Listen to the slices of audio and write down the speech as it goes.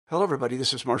Hello, everybody.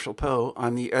 This is Marshall Poe.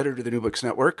 I'm the editor of the New Books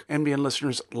Network. NBN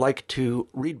listeners like to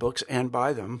read books and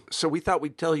buy them. So we thought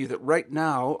we'd tell you that right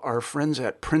now, our friends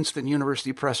at Princeton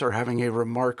University Press are having a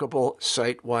remarkable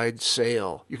site-wide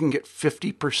sale. You can get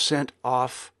 50%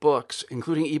 off books,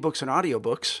 including ebooks and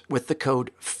audiobooks, with the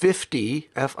code 50,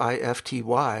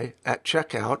 F-I-F-T-Y, at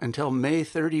checkout until May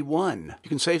 31. You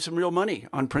can save some real money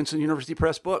on Princeton University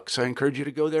Press books. I encourage you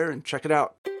to go there and check it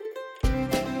out.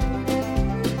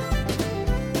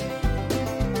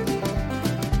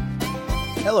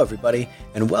 Hello, everybody,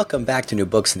 and welcome back to New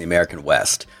Books in the American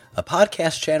West, a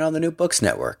podcast channel on the New Books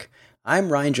Network.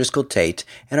 I'm Ryan Driscoll Tate,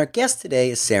 and our guest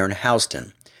today is Saren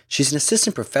Houston. She's an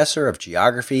assistant professor of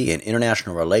geography and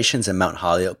international relations at Mount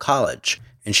Holyoke College,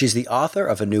 and she's the author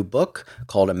of a new book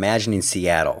called Imagining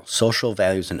Seattle: Social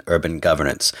Values and Urban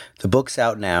Governance. The book's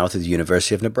out now through the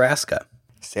University of Nebraska.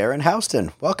 Saren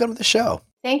Houston, welcome to the show.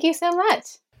 Thank you so much.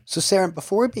 So, Saren,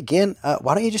 before we begin,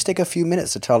 why don't you just take a few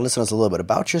minutes to tell listeners a little bit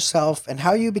about yourself and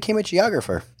how you became a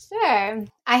geographer? Sure.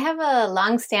 I have a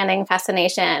long-standing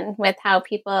fascination with how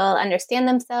people understand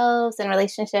themselves in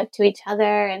relationship to each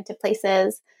other and to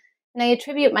places. And I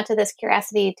attribute much of this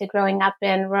curiosity to growing up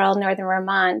in rural northern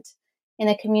Vermont, in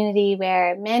a community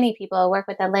where many people work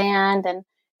with the land and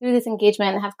through this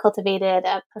engagement have cultivated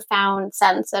a profound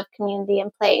sense of community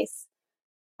and place.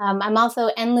 I'm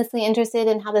also endlessly interested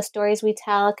in how the stories we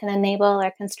tell can enable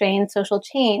or constrain social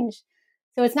change.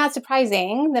 So it's not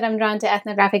surprising that I'm drawn to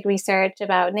ethnographic research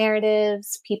about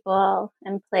narratives, people,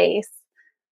 and place.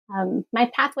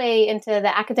 My pathway into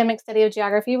the academic study of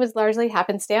geography was largely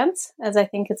happenstance, as I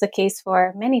think is the case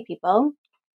for many people.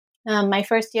 My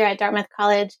first year at Dartmouth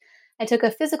College, I took a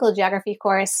physical geography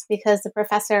course because the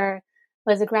professor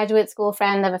was a graduate school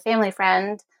friend of a family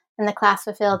friend, and the class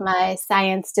fulfilled my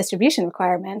science distribution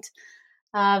requirement.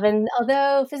 And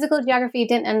although physical geography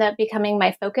didn't end up becoming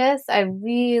my focus, I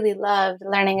really loved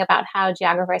learning about how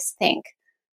geographers think.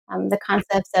 The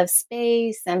concepts of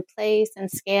space and place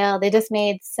and scale, they just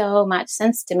made so much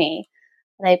sense to me.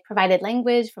 They provided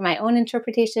language for my own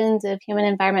interpretations of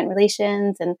human-environment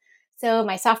relations. And so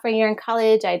my sophomore year in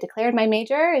college, I declared my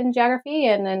major in geography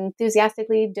and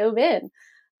enthusiastically dove in.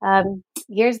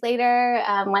 Years later,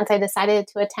 once I decided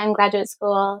to attend graduate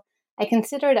school, I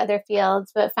considered other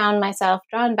fields, but found myself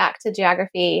drawn back to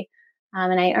geography.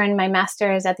 And I earned my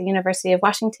master's at the University of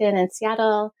Washington in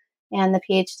Seattle and the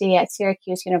PhD at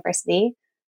Syracuse University.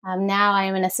 Now I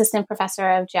am an assistant professor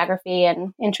of geography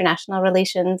and international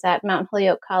relations at Mount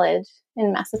Holyoke College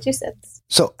in Massachusetts.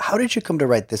 So how did you come to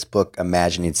write this book,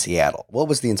 Imagining Seattle? What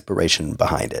was the inspiration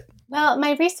behind it? Well,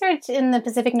 my research in the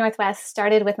Pacific Northwest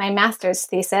started with my master's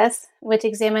thesis, which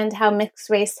examined how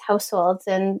mixed-race households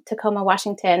in Tacoma,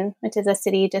 Washington, which is a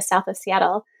city just south of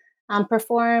Seattle,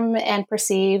 perform and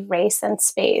perceive race and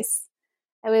space.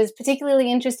 I was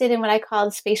particularly interested in what I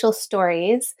called spatial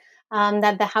stories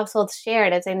that the households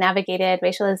shared as they navigated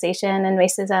racialization and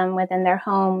racism within their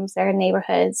homes, their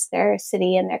neighborhoods, their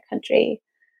city, and their country.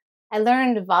 I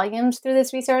learned volumes through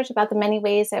this research about the many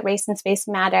ways that race and space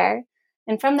matter.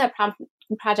 And from that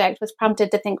project was prompted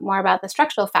to think more about the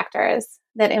structural factors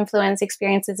that influence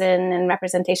experiences in and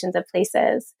representations of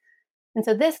places. And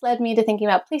so this led me to thinking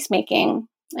about placemaking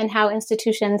and how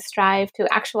institutions strive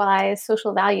to actualize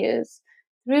social values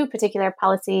through particular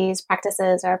policies,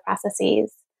 practices, or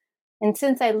processes. And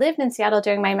since I lived in Seattle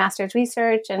during my master's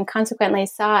research and consequently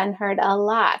saw and heard a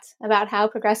lot about how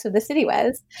progressive the city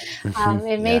was,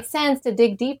 it made sense to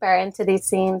dig deeper into these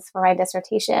themes for my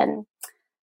dissertation.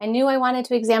 I knew I wanted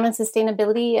to examine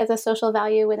sustainability as a social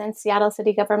value within Seattle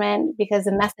city government because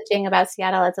the messaging about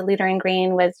Seattle as a leader in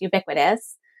green was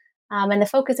ubiquitous. And the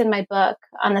focus in my book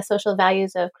on the social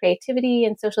values of creativity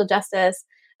and social justice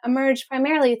emerged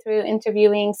primarily through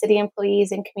interviewing city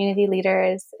employees and community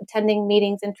leaders, attending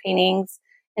meetings and trainings,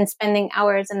 and spending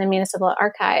hours in the municipal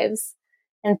archives.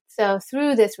 And so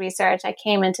through this research, I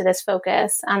came into this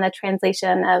focus on the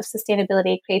translation of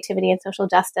sustainability, creativity, and social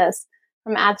justice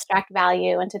from abstract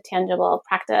value into tangible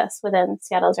practice within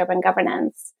Seattle's urban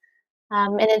governance.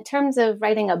 And in terms of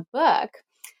writing a book,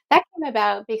 that came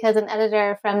about because an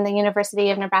editor from the University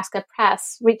of Nebraska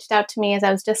Press reached out to me as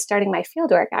I was just starting my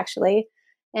fieldwork, actually,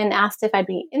 and asked if I'd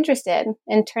be interested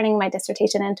in turning my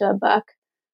dissertation into a book.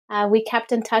 We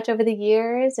kept in touch over the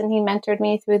years, and he mentored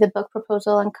me through the book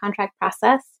proposal and contract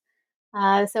process.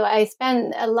 So I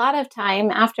spent a lot of time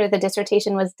after the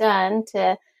dissertation was done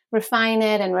to refine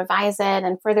it and revise it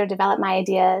and further develop my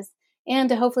ideas and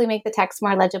to hopefully make the text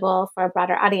more legible for a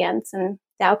broader audience. And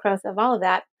the outgrowth of all of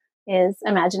that is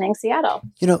Imagining Seattle.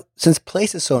 You know, since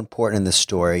place is so important in this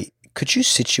story, could you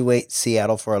situate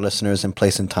Seattle for our listeners in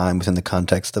place and time within the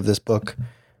context of this book?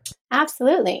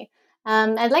 Absolutely.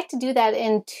 I'd like to do that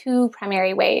in two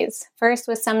primary ways. First,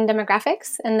 with some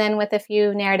demographics, and then with a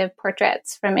few narrative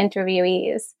portraits from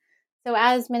interviewees. So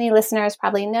as many listeners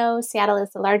probably know, Seattle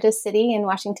is the largest city in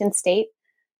Washington state.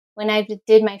 When I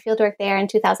did my fieldwork there in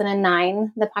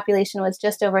 2009, the population was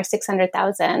just over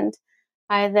 600,000.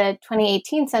 By the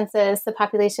 2018 census, the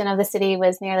population of the city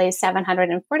was nearly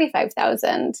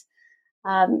 745,000.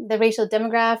 The racial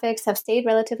demographics have stayed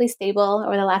relatively stable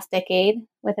over the last decade,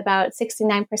 with about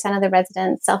 69% of the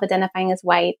residents self-identifying as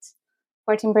white,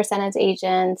 14% as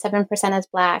Asian, 7% as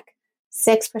Black,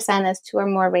 6% as two or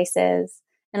more races,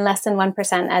 and less than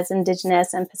 1% as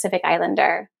Indigenous and Pacific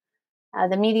Islander.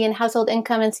 The median household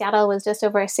income in Seattle was just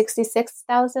over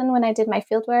 $66,000 when I did my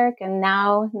fieldwork, and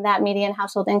now that median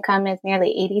household income is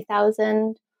nearly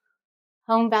 $80,000.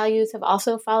 Home values have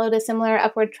also followed a similar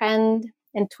upward trend.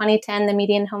 In 2010, the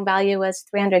median home value was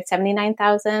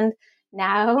 $379,000.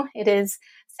 Now it is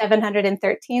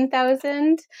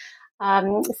 $713,000.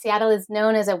 Seattle is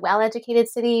known as a well-educated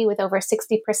city with over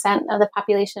 60% of the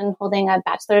population holding a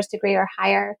bachelor's degree or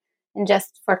higher. And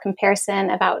just for comparison,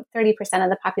 about 30% of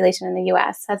the population in the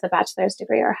U.S. has a bachelor's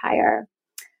degree or higher.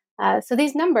 So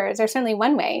these numbers are certainly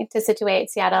one way to situate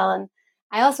Seattle. And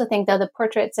I also think, though, the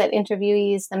portraits that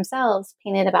interviewees themselves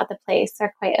painted about the place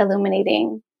are quite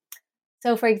illuminating.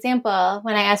 So, for example,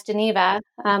 when I asked Geneva,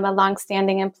 a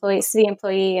longstanding city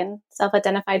employee and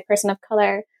self-identified person of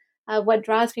color, what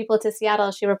draws people to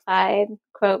Seattle, she replied,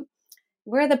 quote,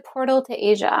 "We're the portal to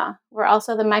Asia. We're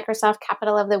also the Microsoft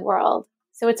capital of the world.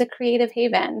 So it's a creative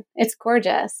haven. It's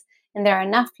gorgeous. And there are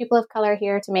enough people of color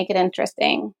here to make it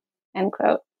interesting," end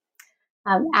quote.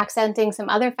 Accenting some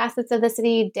other facets of the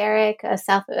city, Derek, a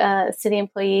city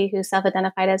employee who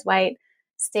self-identified as white,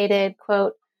 stated,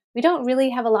 quote, "We don't really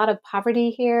have a lot of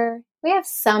poverty here. We have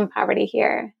some poverty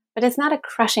here, but it's not a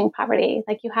crushing poverty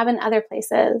like you have in other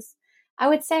places. I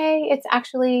would say it's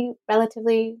actually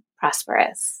relatively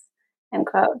prosperous," end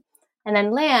quote. And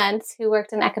then Lance, who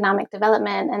worked in economic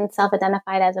development and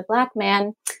self-identified as a Black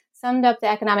man, summed up the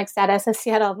economic status of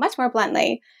Seattle much more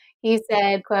bluntly. He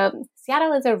said, quote,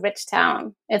 "Seattle is a rich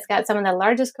town. It's got some of the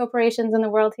largest corporations in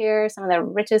the world here, some of the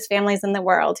richest families in the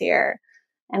world here,"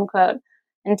 end quote.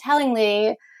 And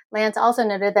tellingly, Lance also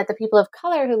noted that the people of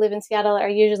color who live in Seattle are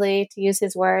usually, to use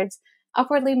his words,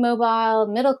 upwardly mobile,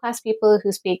 middle-class people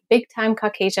who speak big-time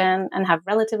Caucasian and have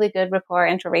relatively good rapport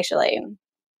interracially.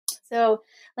 So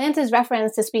Lance's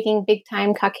reference to speaking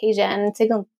big-time Caucasian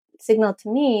signaled to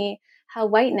me how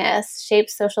whiteness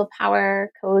shapes social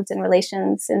power, codes, and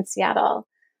relations in Seattle.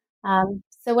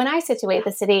 So when I situate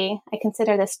the city, I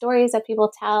consider the stories that people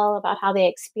tell about how they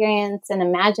experience and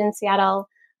imagine Seattle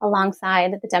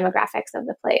alongside the demographics of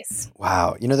the place.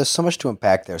 Wow. There's so much to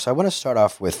unpack there. So I want to start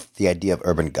off with the idea of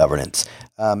urban governance.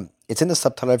 It's in the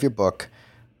subtitle of your book.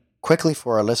 Quickly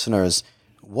for our listeners,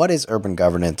 what is urban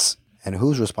governance and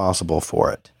who's responsible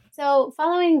for it? So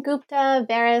following Gupta,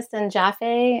 Veris, and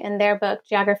Jaffe in their book,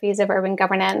 Geographies of Urban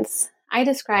Governance, I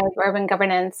describe urban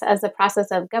governance as the process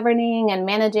of governing and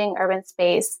managing urban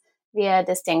space via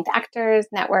distinct actors,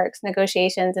 networks,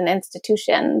 negotiations, and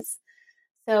institutions.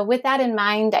 So with that in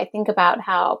mind, I think about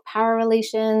how power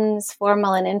relations,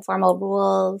 formal and informal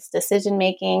rules,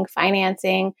 decision-making,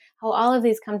 financing, how all of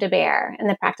these come to bear in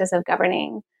the practice of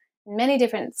governing. Many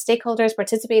different stakeholders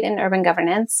participate in urban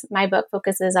governance. My book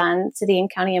focuses on city and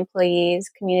county employees,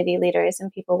 community leaders,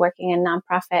 and people working in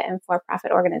nonprofit and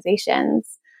for-profit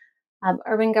organizations.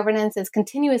 Urban governance is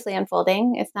continuously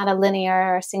unfolding. It's not a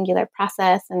linear or singular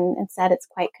process, and instead it's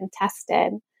quite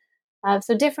contested.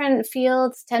 So different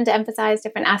fields tend to emphasize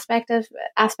different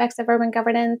aspects of urban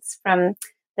governance, from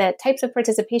the types of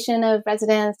participation of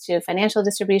residents to financial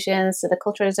distributions to the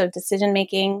cultures of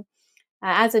decision-making.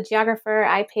 As a geographer,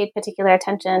 I paid particular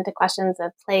attention to questions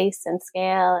of place and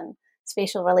scale and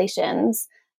spatial relations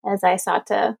as I sought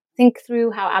to think through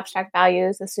how abstract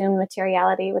values assume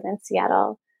materiality within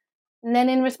Seattle. And then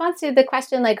in response to the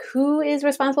question, who is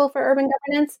responsible for urban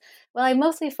governance? Well, I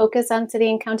mostly focus on city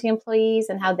and county employees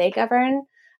and how they govern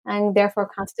and therefore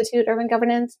constitute urban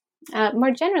governance.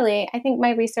 More generally, I think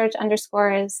my research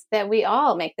underscores that we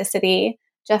all make the city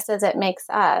just as it makes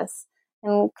us.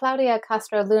 And Claudia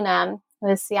Castro Luna, who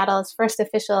is Seattle's first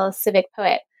official civic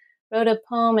poet, wrote a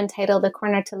poem entitled A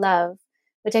Corner to Love,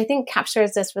 which I think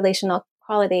captures this relational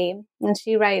quality. And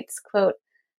she writes, quote,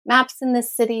 "Maps in the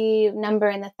city number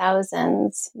in the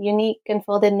thousands, unique and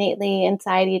folded neatly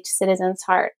inside each citizen's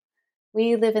heart.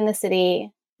 We live in the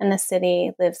city, and the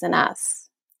city lives in us,"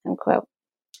 end quote.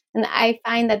 And I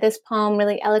find that this poem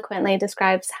really eloquently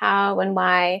describes how and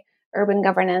why urban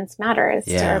governance matters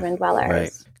to urban dwellers.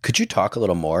 Right. Could you talk a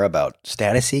little more about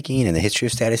status seeking and the history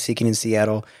of status seeking in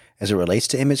Seattle as it relates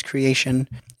to image creation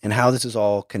and how this is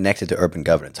all connected to urban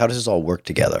governance? How does this all work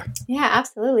together? Yeah,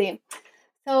 absolutely.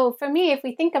 So for me, if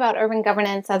we think about urban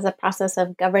governance as a process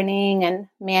of governing and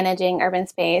managing urban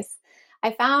space,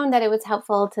 I found that it was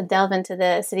helpful to delve into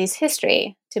the city's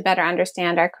history to better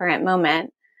understand our current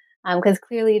moment. Because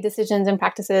clearly decisions and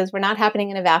practices were not happening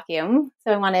in a vacuum.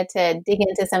 So I wanted to dig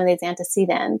into some of these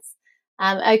antecedents.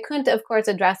 I couldn't, of course,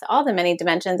 address all the many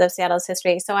dimensions of Seattle's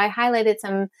history. So I highlighted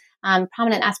some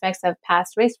prominent aspects of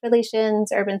past race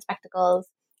relations, urban spectacles,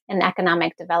 and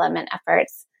economic development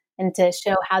efforts, and to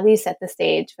show how these set the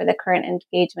stage for the current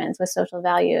engagements with social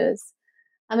values.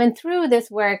 And through this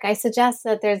work, I suggest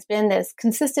that there's been this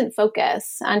consistent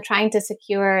focus on trying to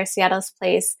secure Seattle's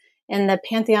place in the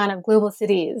pantheon of global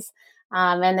cities,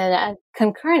 and then a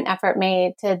concurrent effort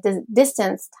made to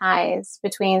distance ties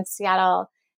between Seattle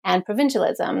and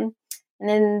provincialism. And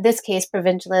in this case,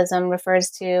 provincialism refers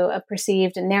to a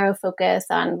perceived narrow focus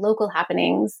on local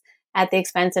happenings at the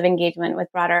expense of engagement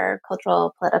with broader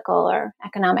cultural, political, or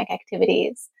economic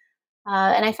activities.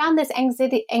 And I found this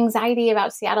anxiety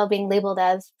about Seattle being labeled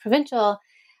as provincial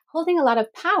holding a lot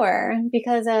of power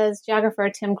because, as geographer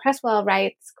Tim Cresswell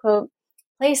writes, quote,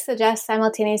 place suggests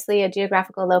simultaneously a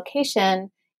geographical location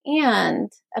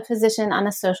and a position on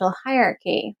a social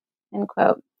hierarchy, end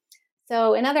quote.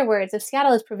 So in other words, if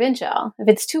Seattle is provincial, if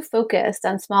it's too focused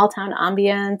on small town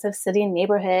ambience of city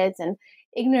neighborhoods and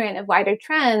ignorant of wider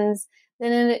trends,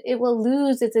 then it will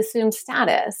lose its assumed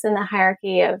status in the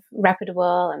hierarchy of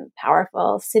reputable and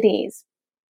powerful cities.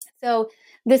 So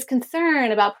this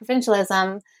concern about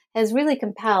provincialism has really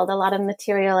compelled a lot of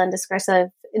material and discursive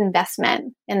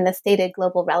investment in the stated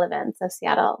global relevance of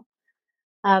Seattle.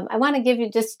 I want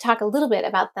to talk a little bit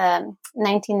about the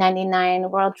 1999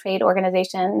 World Trade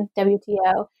Organization,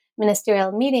 WTO,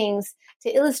 ministerial meetings to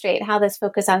illustrate how this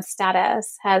focus on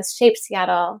status has shaped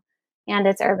Seattle and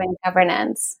its urban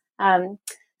governance.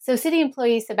 So city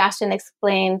employee Sebastian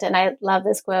explained, and I love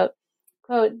this quote,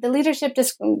 the leadership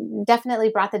definitely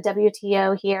brought the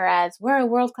WTO here as we're a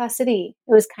world-class city.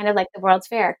 It was kind of like the World's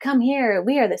Fair. Come here.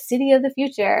 We are the city of the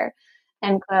future,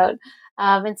 end quote.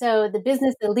 And so the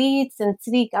business elites and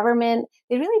city government,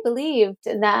 they really believed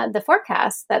that the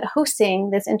forecast that hosting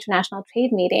this international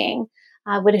trade meeting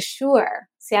would assure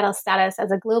Seattle's status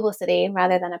as a global city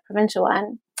rather than a provincial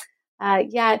one.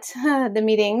 Yet the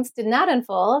meetings did not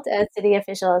unfold as city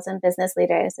officials and business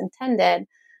leaders intended.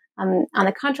 On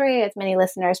the contrary, as many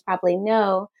listeners probably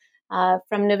know,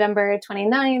 from November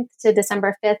 29th to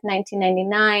December 5th,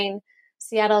 1999,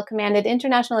 Seattle commanded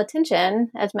international attention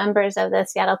as members of the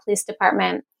Seattle Police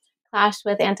Department clashed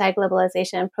with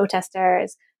anti-globalization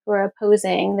protesters who were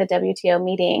opposing the WTO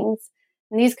meetings.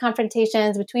 And these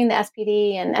confrontations between the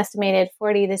SPD and estimated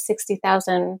 40 to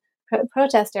 60,000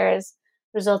 protesters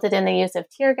resulted in the use of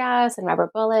tear gas and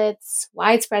rubber bullets,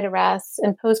 widespread arrests,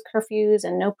 imposed curfews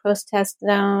and no protest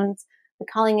zones, the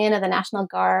calling in of the National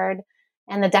Guard,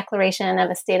 and the declaration of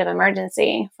a state of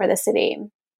emergency for the city.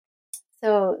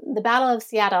 So the Battle of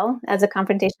Seattle, as the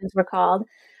confrontations were called,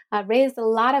 raised a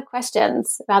lot of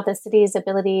questions about the city's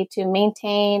ability to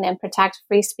maintain and protect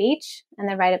free speech and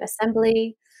the right of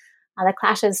assembly. The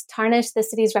clashes tarnished the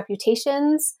city's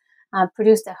reputations,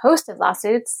 produced a host of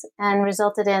lawsuits, and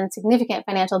resulted in significant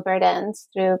financial burdens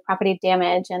through property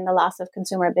damage and the loss of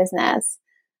consumer business.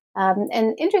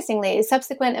 And interestingly,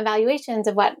 subsequent evaluations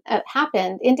of what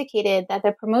happened indicated that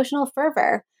the promotional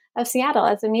fervor of Seattle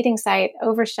as a meeting site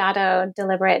overshadowed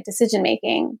deliberate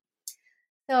decision-making.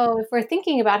 So if we're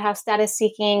thinking about how status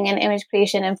seeking and image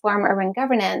creation inform urban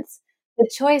governance,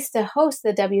 the choice to host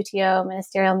the WTO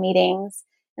ministerial meetings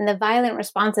and the violent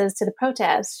responses to the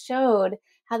protests showed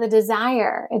how the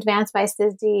desire advanced by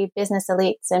city business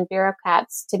elites and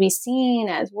bureaucrats to be seen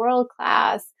as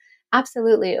world-class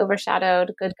absolutely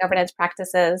overshadowed good governance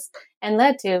practices and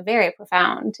led to very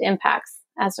profound impacts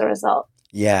as a result.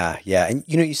 Yeah. And,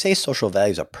 you say social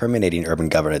values are permeating urban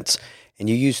governance, and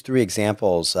you use 3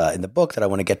 examples in the book that I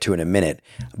want to get to in a minute.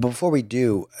 But before we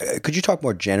do, could you talk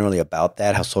more generally about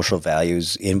that, how social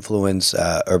values influence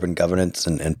urban governance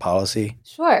and policy?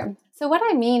 Sure. So what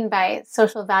I mean by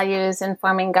social values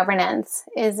informing governance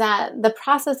is that the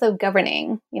process of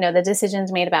governing, the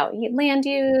decisions made about land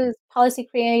use, policy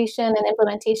creation and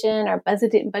implementation, or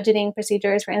budgeting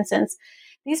procedures, for instance,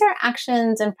 these are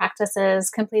actions and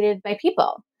practices completed by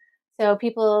people. So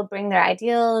people bring their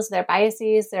ideals, their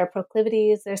biases, their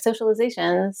proclivities, their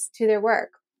socializations to their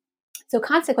work. So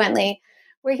consequently,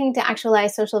 working to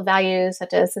actualize social values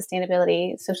such as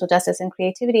sustainability, social justice, and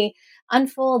creativity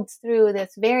unfolds through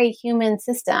this very human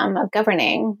system of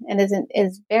governing and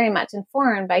is very much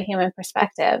informed by human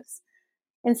perspectives.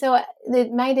 And so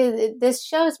this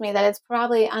shows me that it's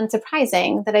probably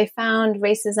unsurprising that I found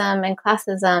racism and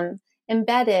classism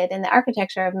embedded in the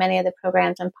architecture of many of the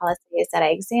programs and policies that I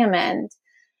examined.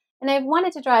 And I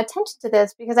wanted to draw attention to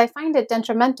this because I find it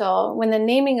detrimental when the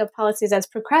naming of policies as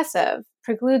progressive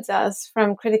precludes us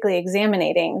from critically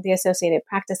examining the associated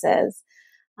practices.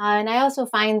 And I also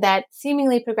find that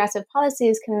seemingly progressive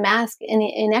policies can mask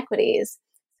inequities.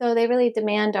 So they really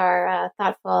demand our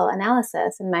thoughtful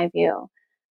analysis, in my view.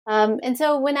 And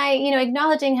so when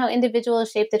acknowledging how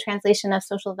individuals shape the translation of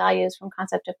social values from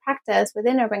concept to practice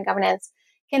within urban governance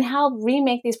can help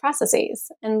remake these processes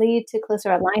and lead to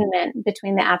closer alignment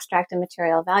between the abstract and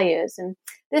material values. And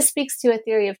this speaks to a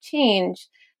theory of change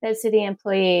that city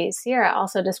employee Sierra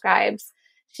also describes.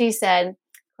 She said,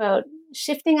 quote,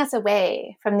 shifting us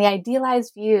away from the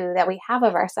idealized view that we have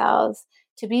of ourselves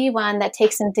to be one that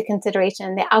takes into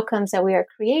consideration the outcomes that we are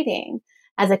creating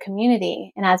as a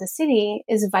community and as a city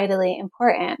is vitally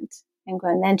important. And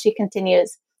then she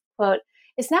continues, quote,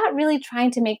 it's not really trying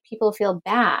to make people feel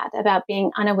bad about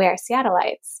being unaware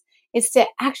Seattleites. It's to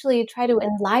actually try to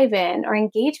enliven or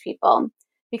engage people,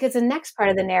 because the next part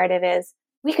of the narrative is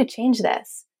we could change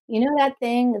this. You know, that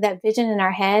thing, that vision in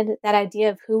our head, that idea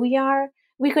of who we are,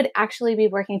 we could actually be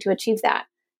working to achieve that.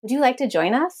 Would you like to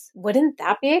join us? Wouldn't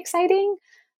that be exciting?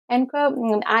 End quote.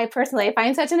 I personally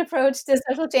find such an approach to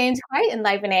social change quite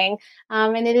enlivening.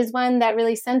 And it is one that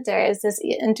really centers this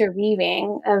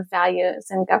interweaving of values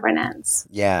and governance.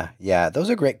 Yeah. Those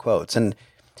are great quotes. And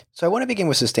so I want to begin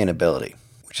with sustainability,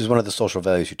 which is one of the social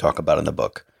values you talk about in the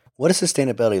book. What does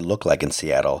sustainability look like in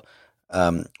Seattle?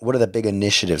 What are the big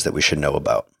initiatives that we should know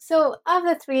about? So of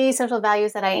the three social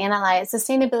values that I analyzed,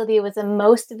 sustainability was the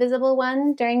most visible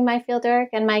one during my fieldwork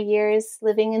and my years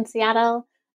living in Seattle.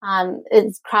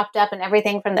 It's cropped up in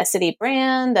everything from the city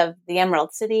brand of the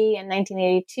Emerald City in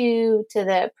 1982 to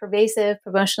the pervasive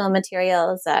promotional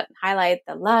materials that highlight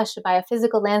the lush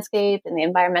biophysical landscape and the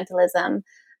environmentalism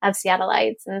of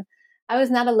Seattleites. And I was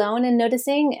not alone in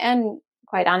noticing and,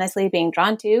 quite honestly, being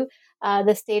drawn to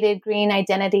the stated green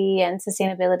identity and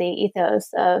sustainability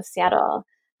ethos of Seattle.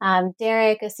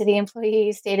 Derek, a city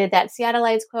employee, stated that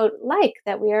Seattleites, quote, like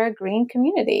that we are a green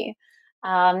community.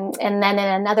 And then in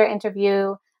another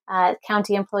interview,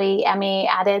 county employee Emmy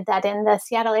added that in the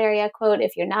Seattle area, quote,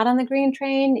 if you're not on the green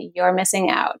train, you're missing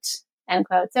out, end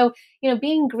quote. So,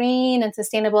 being green and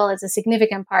sustainable is a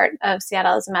significant part of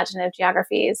Seattle's imaginative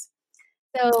geographies.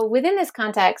 So within this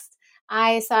context,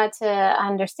 I sought to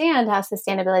understand how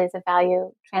sustainability as a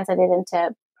value translated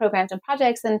into programs and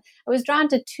projects. And I was drawn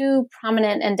to two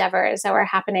prominent endeavors that were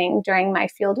happening during my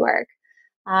fieldwork.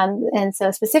 And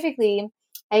so specifically,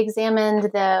 I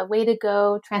examined the Way to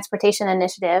Go transportation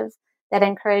initiative that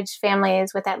encouraged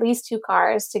families with at least 2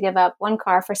 cars to give up 1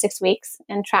 car for 6 weeks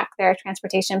and track their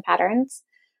transportation patterns.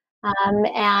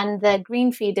 And the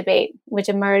green fee debate, which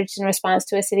emerged in response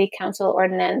to a city council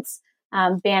ordinance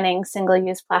banning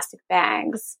single-use plastic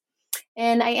bags.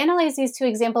 And I analyzed these 2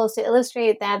 examples to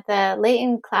illustrate that the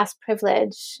latent class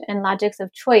privilege and logics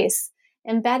of choice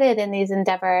embedded in these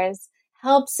endeavors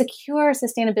help secure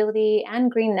sustainability and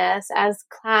greenness as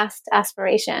classed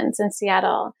aspirations in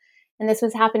Seattle. And this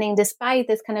was happening despite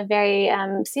this kind of very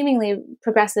seemingly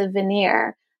progressive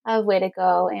veneer of Way to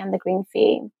Go and the green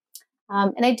fee.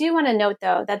 And I do want to note,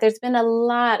 though, that there's been a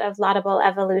lot of laudable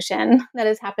evolution that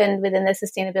has happened within the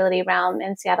sustainability realm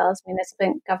in Seattle's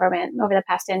municipal government over the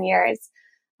past 10 years.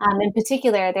 In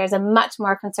particular, there's a much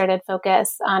more concerted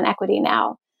focus on equity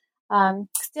now.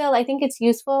 Still, I think it's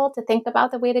useful to think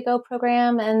about the Way to Go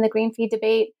program and the green fee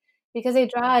debate because they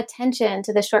draw attention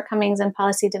to the shortcomings in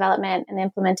policy development and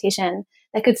implementation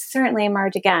that could certainly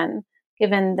emerge again,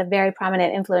 given the very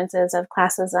prominent influences of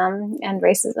classism and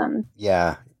racism.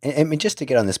 Yeah. And just to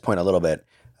get on this point a little bit,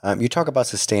 you talk about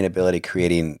sustainability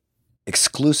creating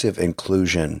exclusive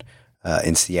inclusion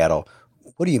in Seattle.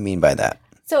 What do you mean by that?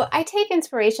 So I take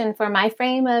inspiration for my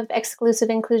frame of exclusive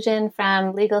inclusion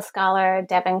from legal scholar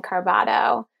Devin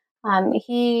Carbato.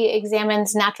 He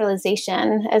examines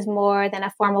naturalization as more than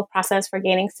a formal process for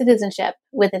gaining citizenship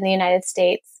within the United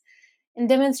States and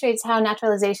demonstrates how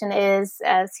naturalization is,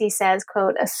 as he says,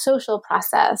 quote, a social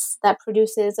process that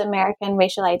produces American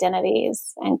racial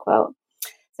identities, end quote.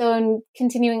 So in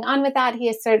continuing on with that, he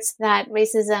asserts that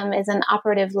racism is an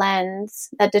operative lens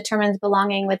that determines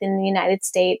belonging within the United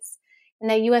States and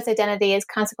that U.S. identity is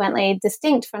consequently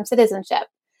distinct from citizenship.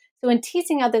 So in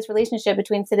teasing out this relationship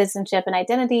between citizenship and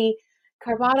identity,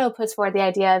 Carbato puts forward the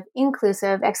idea of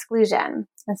inclusive exclusion.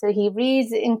 And so he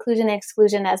reads inclusion and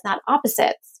exclusion as not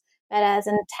opposites, but as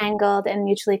entangled and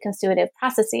mutually constitutive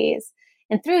processes.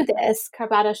 And through this,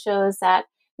 Carbato shows that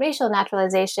racial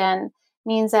naturalization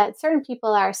means that certain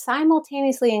people are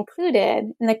simultaneously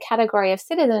included in the category of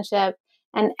citizenship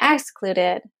and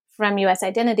excluded from U.S.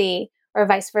 identity, or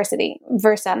vice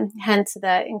versa, hence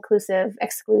the inclusive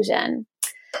exclusion.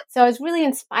 So I was really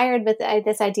inspired with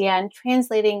this idea and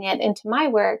translating it into my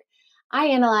work. I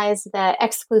analyzed the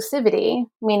exclusivity,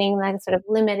 meaning like sort of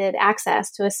limited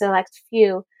access to a select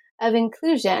few, of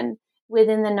inclusion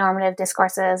within the normative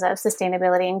discourses of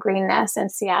sustainability and greenness in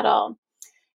Seattle.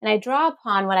 And I draw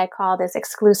upon what I call this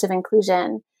exclusive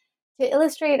inclusion to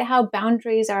illustrate how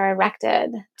boundaries are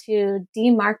erected to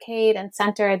demarcate and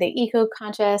center the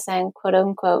eco-conscious and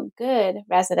quote-unquote good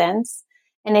residents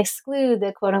and exclude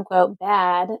the quote-unquote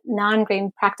bad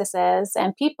non-green practices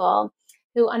and people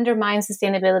who undermine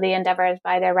sustainability endeavors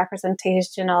by their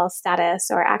representational status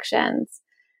or actions.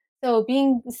 So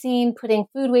being seen putting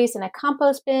food waste in a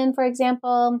compost bin, for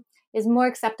example, is more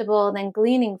acceptable than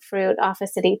gleaning fruit off a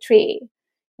city tree.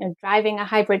 Driving a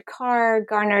hybrid car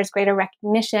garners greater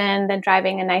recognition than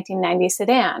driving a 1990s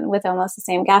sedan with almost the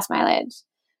same gas mileage.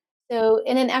 So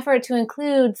in an effort to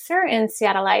include certain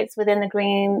Seattleites within the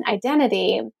green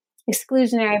identity,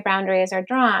 exclusionary boundaries are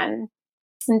drawn.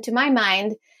 And to my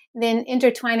mind, the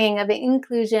intertwining of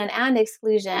inclusion and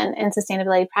exclusion in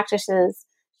sustainability practices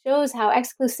shows how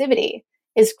exclusivity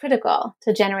is critical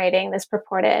to generating this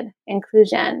purported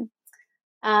inclusion.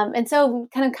 And so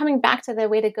kind of coming back to the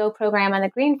Way to Go program and the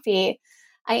Green Fee,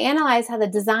 I analyze how the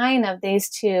design of these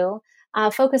two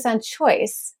focus on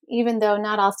choice, even though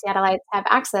not all Seattleites have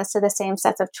access to the same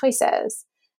sets of choices.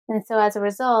 And so as a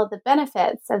result, the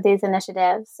benefits of these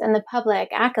initiatives and the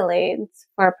public accolades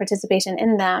for participation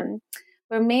in them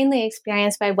were mainly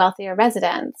experienced by wealthier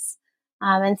residents.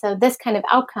 And so this kind of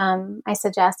outcome, I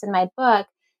suggest in my book,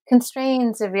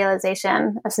 constrains the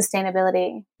realization of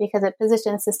sustainability because it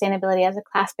positions sustainability as a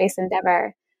class-based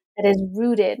endeavor that is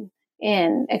rooted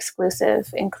in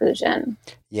exclusive inclusion.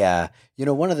 Yeah.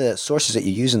 One of the sources that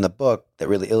you use in the book that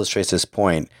really illustrates this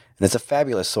point, and it's a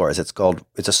fabulous source,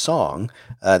 it's a song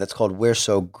that's called We're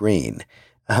So Green.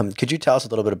 Could you tell us a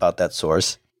little bit about that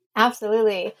source?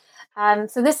 Absolutely.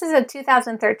 So this is a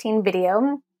 2013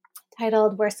 video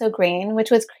titled We're So Green,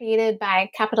 which was created by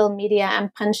Capital Media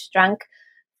and Punch Drunk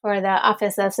for the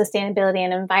Office of Sustainability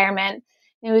and Environment.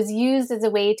 It was used as a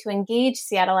way to engage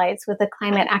Seattleites with the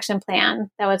climate action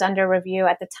plan that was under review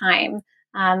at the time.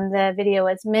 The video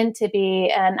was meant to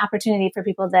be an opportunity for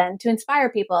people then to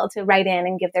inspire people to write in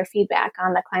and give their feedback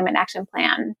on the climate action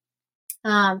plan.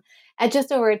 At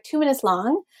just over 2 minutes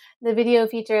long, the video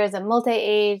features a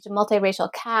multi-age,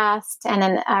 multiracial cast and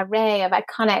an array of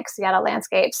iconic Seattle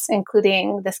landscapes,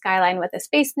 including the skyline with the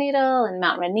Space Needle and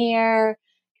Mount Rainier,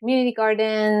 community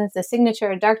gardens, the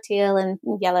signature dark teal and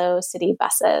yellow city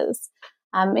buses.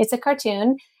 It's a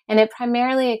cartoon, and it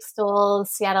primarily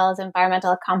extols Seattle's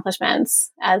environmental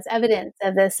accomplishments as evidence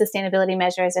of the sustainability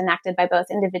measures enacted by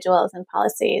both individuals and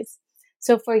policies.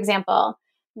 So, for example,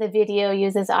 the video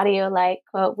uses audio like,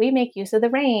 quote, "We make use of the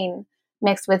rain,"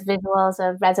 mixed with visuals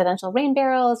of residential rain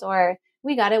barrels, or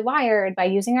 "We got it wired by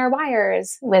using our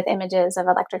wires," with images of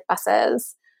electric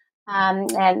buses.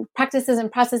 And practices and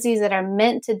processes that are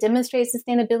meant to demonstrate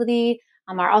sustainability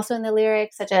are also in the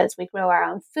lyrics, such as we grow our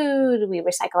own food, we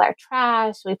recycle our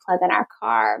trash, we plug in our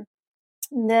car.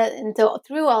 And so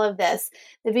through all of this,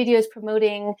 the video is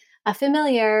promoting a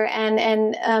familiar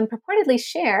and purportedly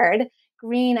shared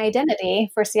green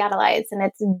identity for Seattleites, and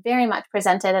it's very much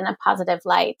presented in a positive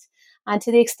light.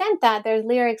 To the extent that there's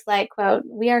lyrics like, quote,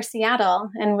 "We are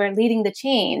Seattle and we're leading the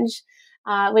change,"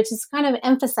 which is kind of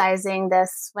emphasizing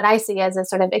this, what I see as a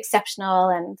sort of exceptional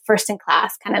and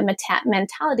first-in-class kind of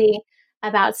mentality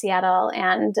about Seattle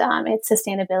and its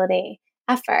sustainability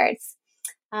efforts.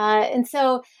 And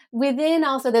so within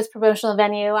also this promotional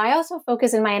venue, I also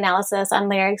focus in my analysis on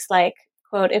lyrics like,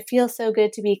 quote, "It feels so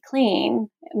good to be clean,"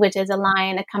 which is a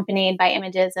line accompanied by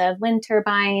images of wind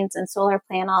turbines and solar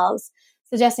panels,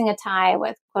 suggesting a tie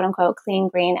with, quote unquote, clean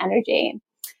green energy.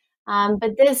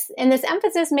 But this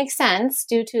emphasis makes sense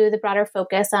due to the broader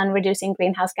focus on reducing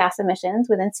greenhouse gas emissions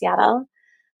within Seattle.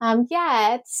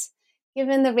 Yet,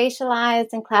 given the racialized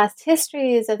and classed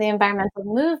histories of the environmental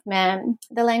movement,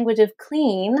 the language of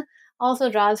clean also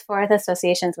draws forth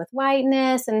associations with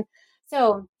whiteness. And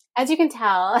so, as you can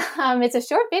tell, it's a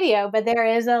short video, but there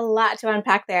is a lot to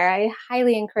unpack there. I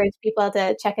highly encourage people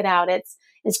to check it out.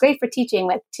 It's great for teaching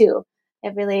with, too.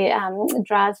 It really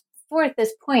draws forth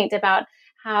this point about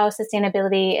how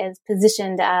sustainability is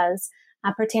positioned as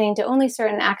pertaining to only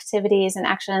certain activities and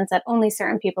actions that only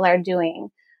certain people are doing,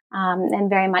 and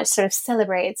very much sort of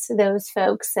celebrates those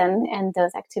folks and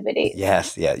those activities.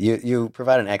 Yes, yeah. You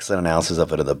provide an excellent analysis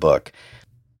of it in the book.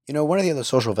 One of the other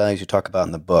social values you talk about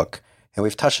in the book and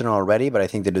we've touched on it already, but I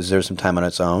think that it deserves some time on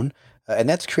its own, and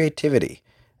that's creativity.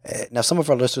 Now, some of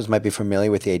our listeners might be familiar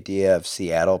with the idea of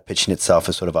Seattle pitching itself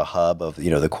as sort of a hub of,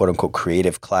 the quote unquote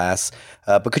creative class.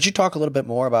 But could you talk a little bit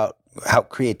more about how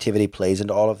creativity plays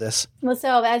into all of this? Well,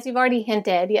 so as you've already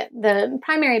hinted, the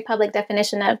primary public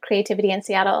definition of creativity in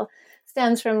Seattle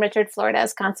stems from Richard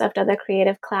Florida's concept of the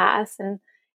creative class, and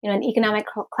an economic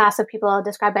class of people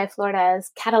described by Florida as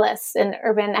catalysts in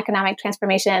urban economic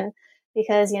transformation,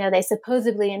 because they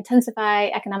supposedly intensify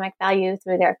economic value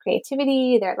through their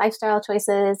creativity, their lifestyle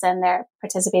choices, and their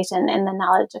participation in the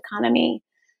knowledge economy.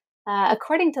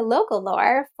 According to local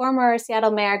lore, former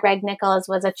Seattle Mayor Greg Nickels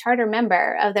was a charter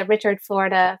member of the Richard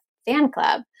Florida fan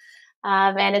club.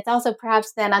 And it's also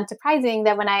perhaps then unsurprising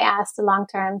that when I asked a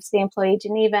long-term city employee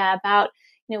Geneva about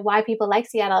why people like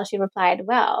Seattle, she replied,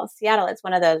 well, Seattle is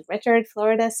one of those Richard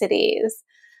Florida cities.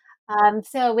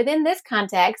 So within this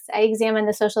context, I examined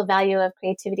the social value of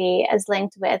creativity as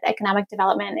linked with economic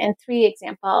development in three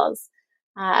examples: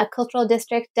 a cultural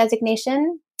district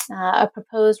designation, a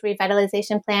proposed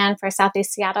revitalization plan for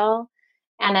Southeast Seattle,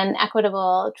 and an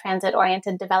equitable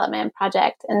transit-oriented development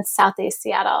project in Southeast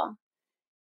Seattle.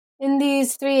 In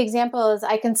these three examples,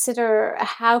 I consider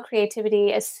how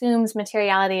creativity assumes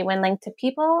materiality when linked to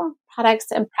people,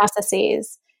 products, and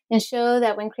processes, and show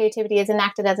that when creativity is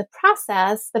enacted as a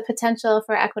process, the potential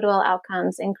for equitable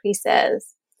outcomes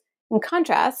increases. In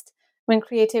contrast, when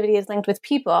creativity is linked with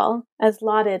people, as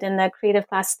lauded in the creative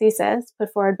class thesis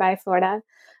put forward by Florida,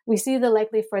 we see the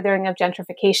likely furthering of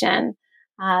gentrification,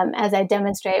 as I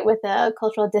demonstrate with the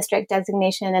cultural district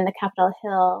designation in the Capitol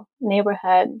Hill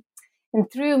neighborhood. And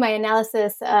through my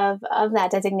analysis of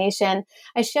that designation,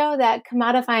 I show that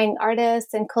commodifying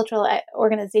artists and cultural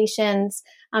organizations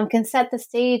can set the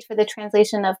stage for the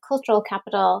translation of cultural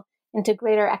capital into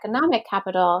greater economic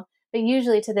capital, but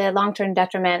usually to the long-term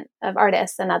detriment of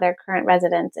artists and other current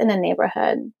residents in a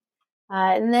neighborhood.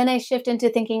 And then I shift into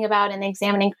thinking about and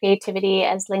examining creativity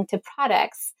as linked to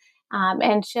products,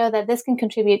 and show that this can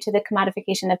contribute to the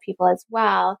commodification of people as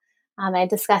well. I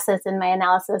discuss this in my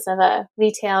analysis of a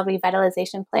retail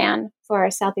revitalization plan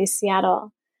for Southeast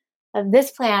Seattle.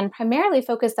 This plan primarily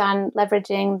focused on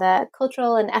leveraging the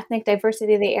cultural and ethnic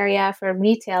diversity of the area for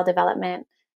retail development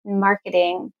and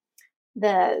marketing.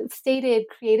 The stated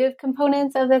creative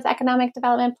components of this economic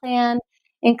development plan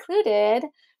included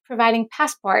providing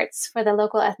passports for the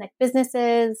local ethnic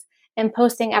businesses and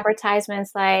posting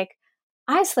advertisements like,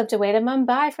 I slipped away to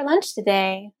Mumbai for lunch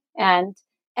today, and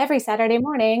every Saturday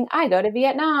morning, I go to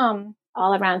Vietnam,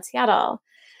 all around Seattle.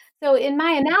 So in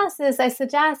my analysis, I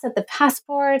suggest that the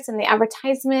passports and the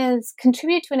advertisements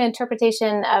contribute to an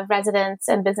interpretation of residents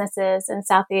and businesses in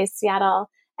Southeast Seattle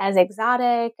as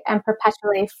exotic and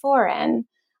perpetually foreign,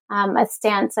 a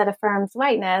stance that affirms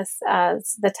whiteness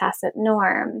as the tacit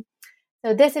norm.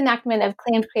 So this enactment of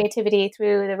claimed creativity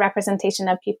through the representation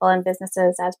of people and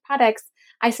businesses as products,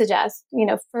 I suggest,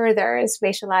 furthers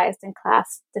racialized and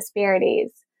class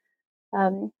disparities.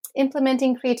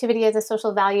 Implementing creativity as a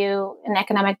social value in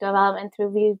economic development through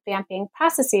revamping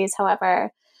processes,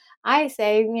 however, I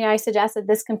suggest that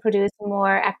this can produce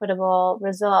more equitable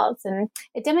results. And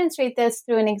it demonstrates this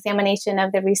through an examination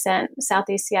of the recent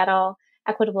Southeast Seattle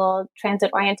Equitable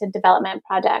Transit-Oriented Development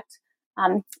Project.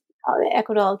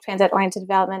 Equitable Transit-Oriented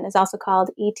Development is also called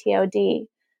ETOD.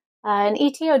 And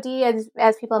ETOD,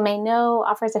 as people may know,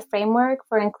 offers a framework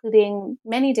for including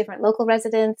many different local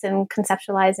residents and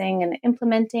conceptualizing and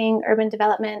implementing urban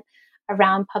development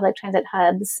around public transit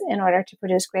hubs in order to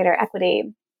produce greater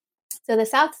equity. So the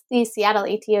Southeast Seattle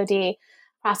ETOD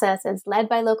process is led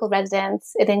by local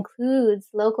residents. It includes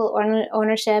local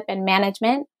ownership and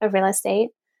management of real estate.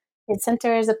 It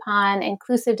centers upon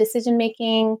inclusive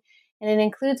decision-making, and it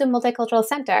includes a multicultural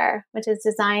center, which is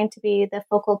designed to be the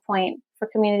focal point for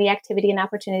community activity and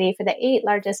opportunity for the 8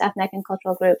 largest ethnic and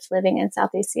cultural groups living in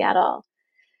Southeast Seattle.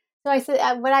 So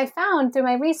what I found through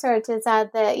my research is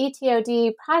that the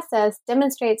ETOD process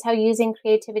demonstrates how using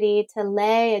creativity to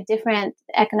lay a different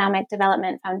economic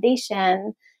development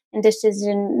foundation and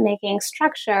decision-making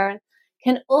structure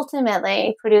can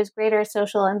ultimately produce greater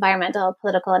social, environmental,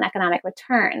 political, and economic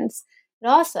returns. It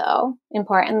also,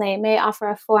 importantly, may offer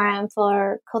a forum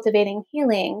for cultivating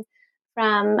healing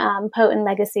from potent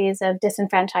legacies of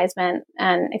disenfranchisement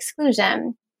and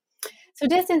exclusion. So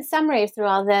just in summary through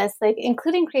all this,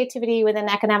 including creativity within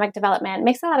economic development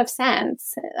makes a lot of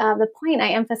sense. The point I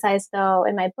emphasize, though,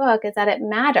 in my book is that it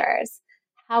matters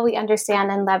how we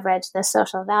understand and leverage this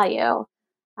social value.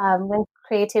 When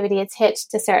creativity is hitched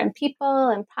to certain people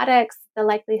and products, the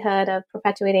likelihood of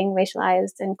perpetuating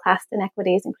racialized and class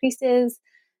inequities increases.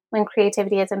 When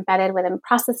creativity is embedded within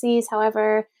processes,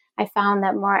 however, I found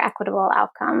that more equitable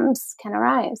outcomes can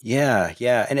arise. Yeah,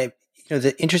 yeah. And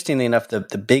interestingly enough, the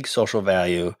big social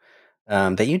value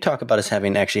that you talk about as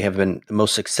having actually have been the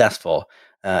most successful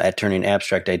at turning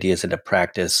abstract ideas into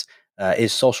practice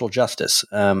is social justice.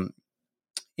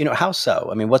 How so?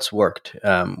 I mean, what's worked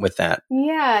with that?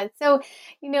 Yeah. So,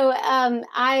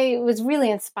 I was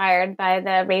really inspired by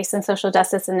the Race and Social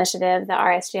Justice Initiative, the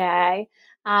RSJI,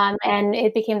 and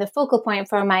it became the focal point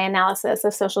for my analysis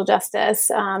of social justice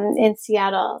in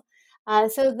Seattle.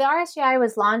 So, the RSJI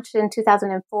was launched in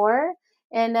 2004.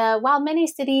 And while many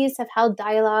cities have held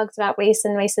dialogues about race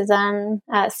and racism,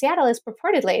 Seattle is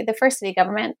purportedly the first city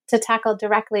government to tackle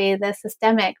directly the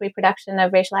systemic reproduction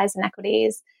of racialized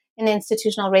inequities and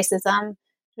institutional racism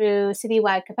through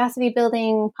citywide capacity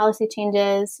building, policy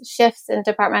changes, shifts in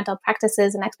departmental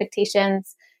practices and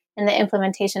expectations, and the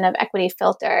implementation of equity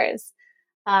filters.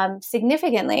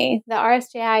 Significantly, the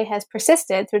RSJI has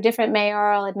persisted through different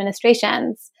mayoral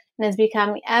administrations and has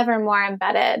become ever more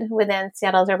embedded within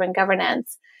Seattle's urban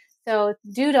governance. So,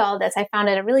 due to all this, I found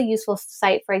it a really useful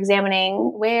site for examining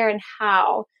where and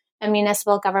how a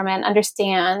municipal government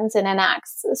understands and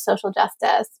enacts social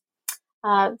justice.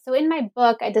 So in my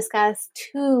book, I discuss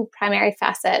two primary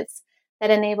facets that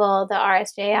enable the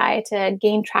RSJI to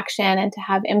gain traction and to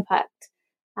have impact.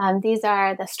 These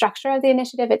are the structure of the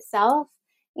initiative itself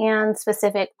and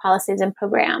specific policies and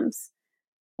programs.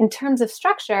 In terms of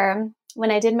structure, when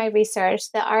I did my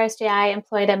research, the RSJI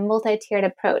employed a multi-tiered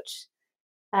approach.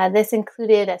 This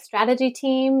included a strategy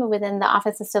team within the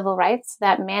Office of Civil Rights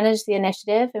that managed the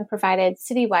initiative and provided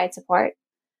citywide support,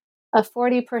 a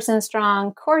 40-person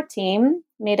strong core team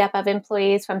made up of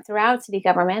employees from throughout city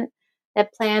government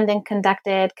that planned and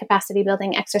conducted capacity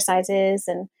building exercises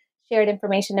and shared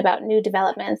information about new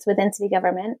developments within city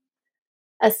government,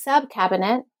 a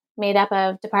sub-cabinet made up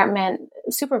of department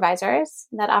supervisors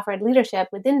that offered leadership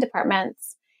within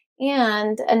departments,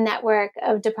 and a network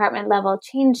of department-level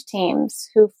change teams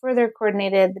who further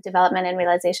coordinated the development and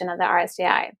realization of the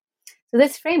RSJI. So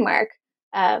this framework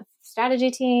of strategy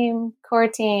team, core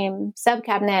team,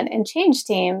 sub-cabinet, and change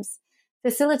teams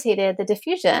facilitated the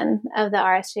diffusion of the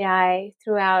RSJI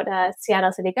throughout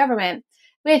Seattle city government,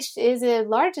 which is a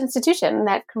large institution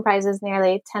that comprises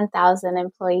nearly 10,000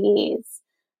 employees.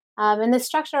 And this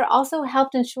structure also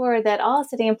helped ensure that all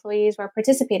city employees were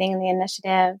participating in the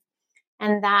initiative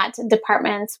and that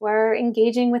departments were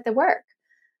engaging with the work.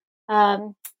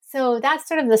 So that's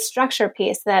sort of the structure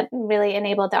piece that really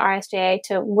enabled the RSJI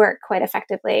to work quite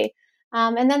effectively.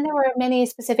 And then there were many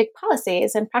specific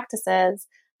policies and practices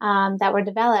that were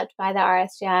developed by the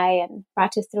RSJI and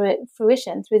brought to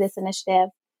fruition through this initiative.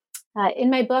 In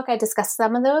my book, I discussed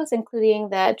some of those, including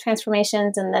the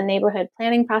transformations in the neighborhood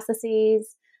planning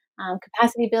processes,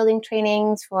 capacity building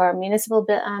trainings for municipal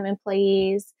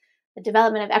employees, the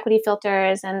development of equity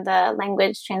filters, and the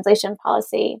language translation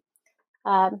policy.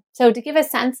 So to give a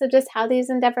sense of just how these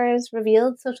endeavors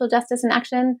revealed social justice in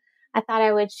action, I thought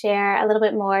I would share a little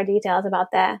bit more details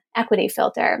about the equity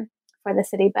filter for the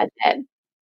city budget.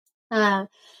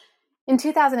 In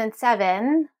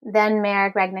 2007, then Mayor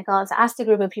Greg Nickels asked a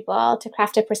group of people to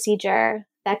craft a procedure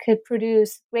that could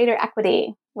produce greater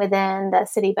equity within the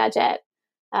city budget.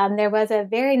 There was a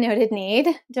very noted need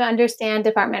to understand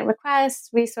department requests,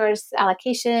 resource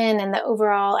allocation, and the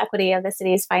overall equity of the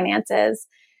city's finances.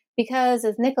 Because,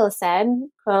 as Nickels said,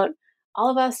 quote, all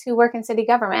of us who work in city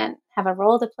government have a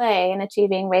role to play in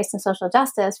achieving race and social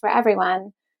justice for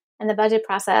everyone, and the budget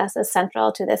process is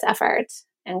central to this effort,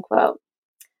 end quote.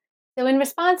 So in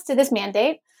response to this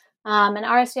mandate, an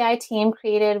RSJI team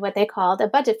created what they called a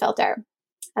budget filter,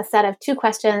 a set of 2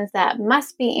 questions that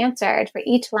must be answered for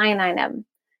each line item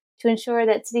to ensure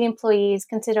that city employees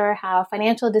consider how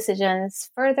financial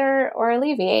decisions further or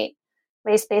alleviate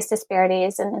race-based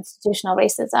disparities and institutional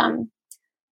racism.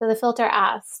 So the filter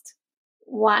asked,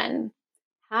 1,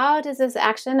 how does this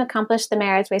action accomplish the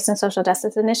mayor's race and social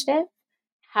justice initiative?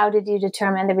 How did you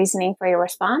determine the reasoning for your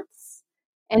response?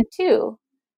 And 2,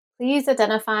 please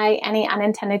identify any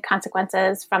unintended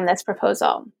consequences from this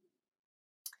proposal.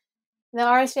 The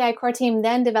RSJI core team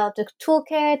then developed a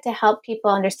toolkit to help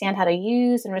people understand how to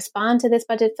use and respond to this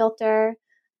budget filter.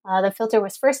 The filter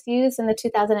was first used in the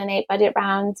 2008 budget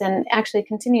rounds and actually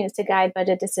continues to guide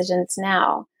budget decisions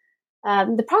now.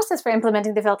 The process for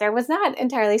implementing the filter was not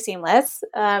entirely seamless.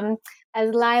 As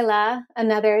Lila,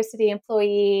 another city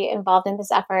employee involved in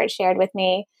this effort, shared with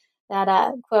me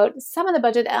that, quote, some of the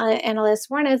budget analysts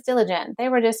weren't as diligent. They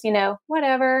were just,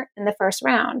 whatever in the first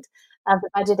round of the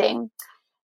budgeting.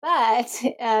 But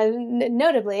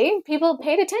notably, people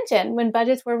paid attention when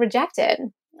budgets were rejected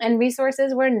and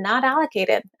resources were not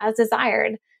allocated as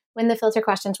desired. when the filter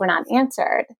questions were not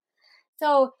answered.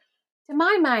 So to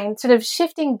my mind, sort of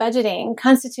shifting budgeting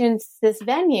constitutes this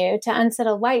venue to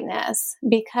unsettle whiteness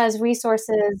because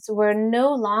resources were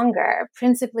no longer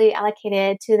principally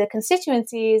allocated to the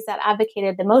constituencies that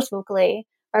advocated the most vocally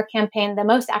or campaigned the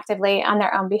most actively on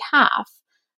their own behalf.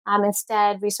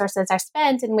 Instead, resources are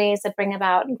spent in ways that bring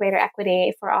about greater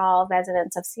equity for all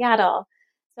residents of Seattle.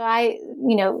 So I,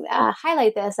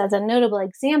 highlight this as a notable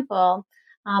example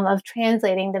of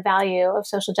translating the value of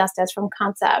social justice from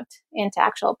concept into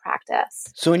actual practice.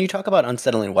 So when you talk about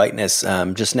unsettling whiteness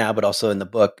just now, but also in the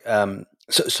book,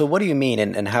 so what do you mean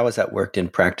and how has that worked in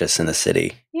practice in the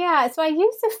city? Yeah, so I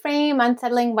use the frame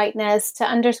unsettling whiteness to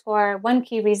underscore one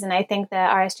key reason I think the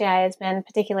RSJI has been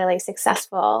particularly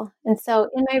successful. And so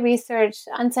in my research,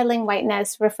 unsettling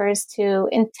whiteness refers to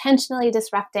intentionally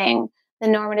disrupting the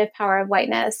normative power of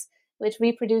whiteness, which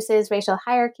reproduces racial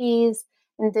hierarchies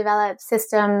and develops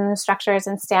systems, structures,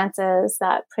 and stances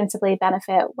that principally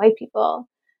benefit white people.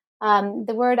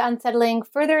 The word unsettling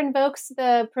further invokes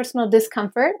the personal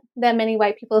discomfort that many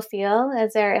white people feel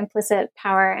as their implicit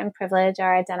power and privilege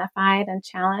are identified and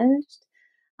challenged.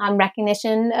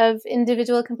 Recognition of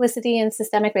individual complicity in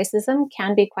systemic racism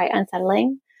can be quite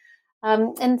unsettling.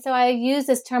 And so I use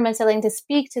this term unsettling to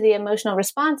speak to the emotional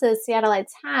responses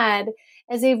Seattleites had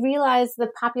as they realized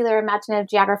the popular imaginative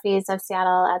geographies of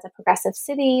Seattle as a progressive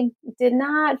city did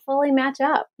not fully match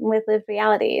up with lived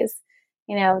realities.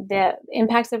 The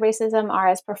impacts of racism are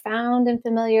as profound and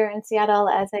familiar in Seattle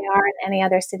as they are in any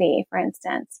other city, for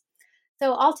instance.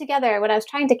 So altogether, what I was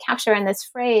trying to capture in this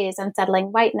phrase, unsettling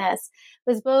whiteness,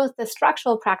 was both the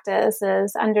structural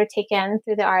practices undertaken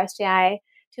through the RSJI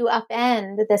to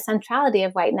upend the centrality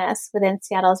of whiteness within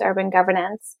Seattle's urban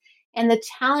governance and the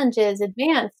challenges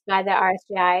advanced by the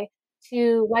RSJI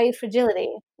to white fragility,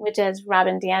 which, as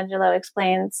Robin DiAngelo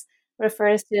explains,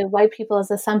 refers to white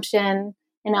people's assumption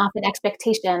and often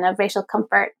expectation of racial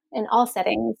comfort in all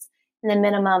settings and the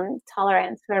minimum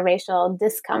tolerance for racial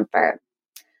discomfort.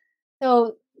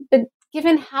 So, but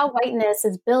given how whiteness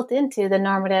is built into the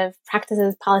normative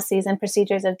practices, policies, and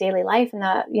procedures of daily life in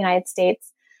the United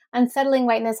States, unsettling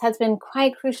whiteness has been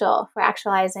quite crucial for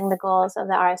actualizing the goals of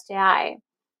the RSJI.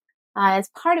 As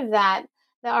part of that,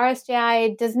 the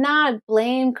RSJI does not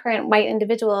blame current white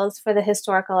individuals for the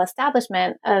historical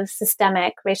establishment of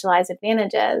systemic racialized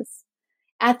advantages.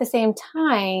 At the same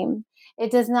time, it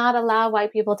does not allow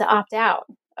white people to opt out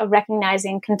of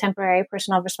recognizing contemporary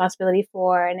personal responsibility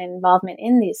for and involvement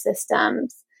in these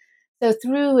systems. So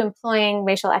through employing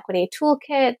racial equity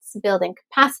toolkits, building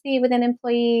capacity within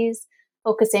employees,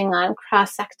 focusing on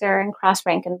cross-sector and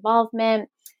cross-rank involvement,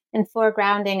 and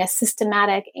foregrounding a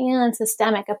systematic and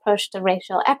systemic approach to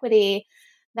racial equity,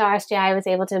 the RSJI was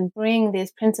able to bring these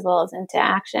principles into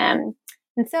action.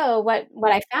 And so what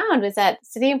I found was that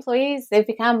city employees, they've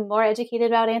become more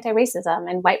educated about anti-racism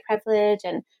and white privilege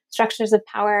and structures of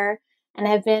power, and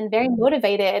have been very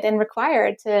motivated and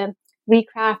required to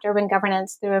recraft urban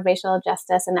governance through a racial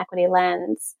justice and equity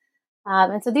lens.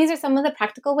 And so these are some of the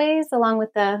practical ways, along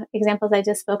with the examples I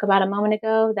just spoke about a moment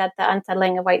ago, that the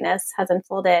unsettling of whiteness has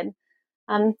unfolded.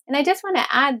 And I just want to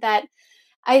add that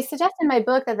I suggest in my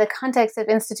book that the context of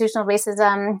institutional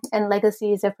racism and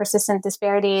legacies of persistent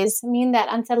disparities mean that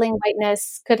unsettling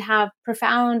whiteness could have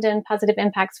profound and positive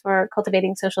impacts for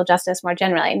cultivating social justice more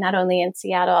generally, not only in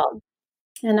Seattle.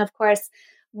 And of course,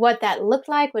 what that looked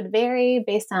like would vary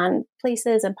based on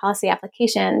places and policy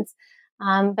applications.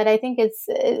 But I think it's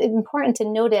important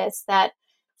to notice that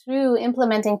through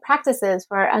implementing practices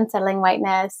for unsettling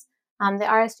whiteness, the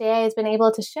RSJA has been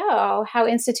able to show how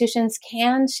institutions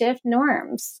can shift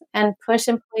norms and push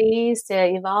employees to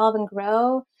evolve and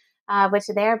grow, which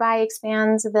thereby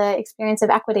expands the experience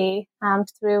of equity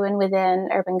through and within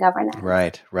urban governance.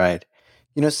 Right.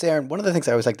 Saren, one of the things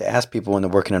I always like to ask people when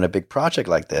they're working on a big project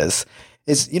like this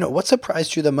is, what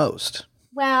surprised you the most?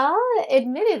 Well,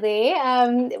 admittedly,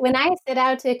 when I set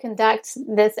out to conduct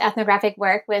this ethnographic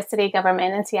work with city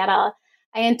government in Seattle,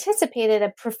 I anticipated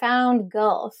a profound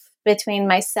gulf between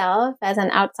myself as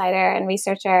an outsider and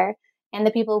researcher and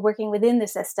the people working within the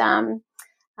system.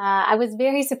 I was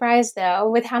very surprised, though,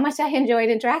 with how much I enjoyed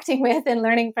interacting with and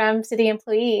learning from city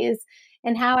employees,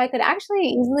 and how I could actually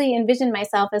easily envision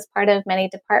myself as part of many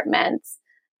departments.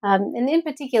 And in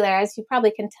particular, as you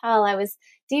probably can tell, I was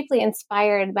deeply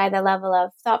inspired by the level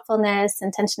of thoughtfulness,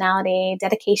 intentionality,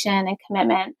 dedication, and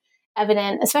commitment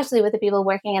evident, especially with the people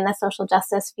working in the social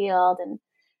justice field. And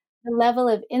the level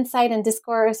of insight and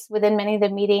discourse within many of the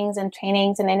meetings and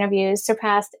trainings and interviews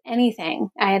surpassed anything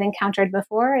I had encountered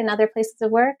before in other places of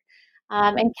work,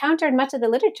 and countered much of the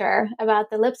literature about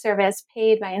the lip service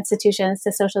paid by institutions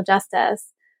to social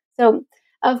justice. So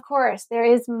Of course, there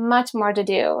is much more to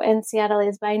do, and Seattle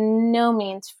is by no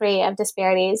means free of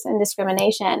disparities and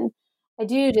discrimination. I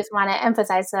do just want to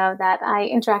emphasize, though, that I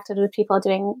interacted with people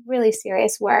doing really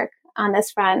serious work on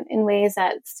this front in ways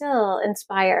that still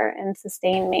inspire and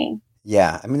sustain me.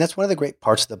 Yeah, I mean, that's one of the great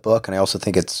parts of the book, and I also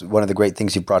think it's one of the great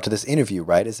things you brought to this interview,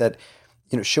 right, is that,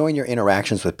 showing your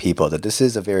interactions with people, that this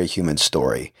is a very human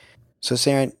story. So,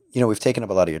 Saren, we've taken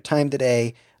up a lot of your time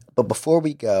today, but before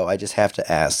we go, I just have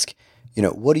to ask,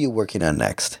 what are you working on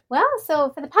next? Well,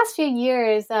 so for the past few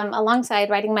years, alongside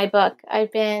writing my book,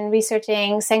 I've been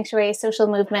researching sanctuary social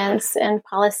movements and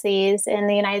policies in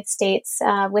the United States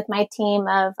with my team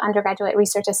of undergraduate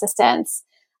research assistants.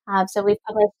 So we've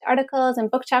published articles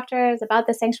and book chapters about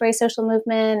the sanctuary social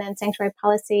movement and sanctuary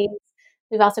policies.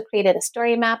 We've also created a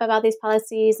story map about these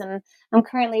policies, and I'm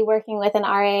currently working with an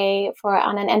RA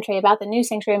on an entry about the new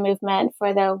sanctuary movement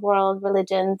for the World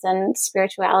Religions and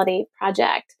Spirituality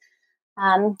Project.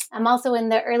 I'm also in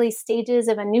the early stages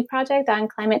of a new project on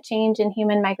climate change and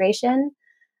human migration.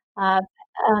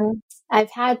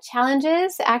 I've had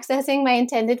challenges accessing my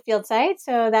intended field site,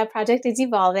 so that project is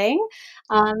evolving.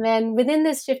 And within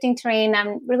this shifting terrain,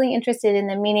 I'm really interested in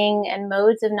the meaning and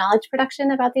modes of knowledge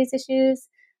production about these issues,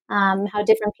 how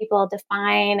different people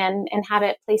define and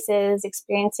inhabit places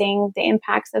experiencing the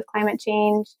impacts of climate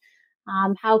change,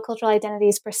 how cultural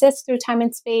identities persist through time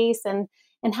and space, and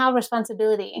how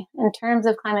responsibility in terms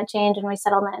of climate change and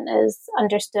resettlement is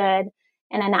understood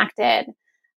and enacted.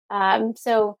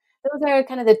 So those are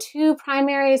kind of the two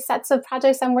primary sets of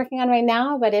projects I'm working on right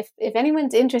now. But if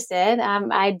anyone's interested,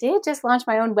 I did just launch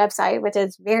my own website, which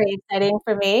is very exciting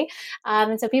for me.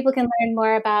 And so people can learn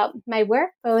more about my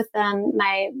work, both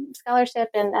my scholarship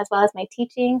and as well as my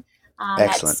teaching at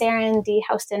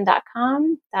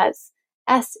SarenDHouston.com. That's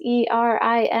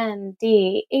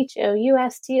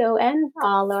SERINDHOUSTON,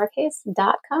 all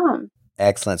lowercase.com.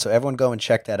 Excellent. So everyone go and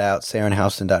check that out,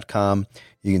 SarenHouston.com.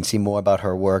 You can see more about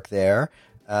her work there.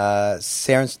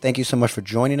 Saren, thank you so much for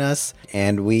joining us,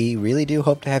 and we really do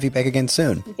hope to have you back again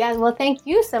soon. Yeah, well, thank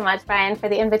you so much, Brian, for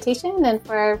the invitation and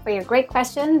for your great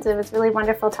questions. It was really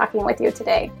wonderful talking with you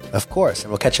today. Of course,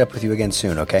 and we'll catch up with you again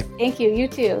soon, okay? Thank you. You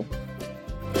too.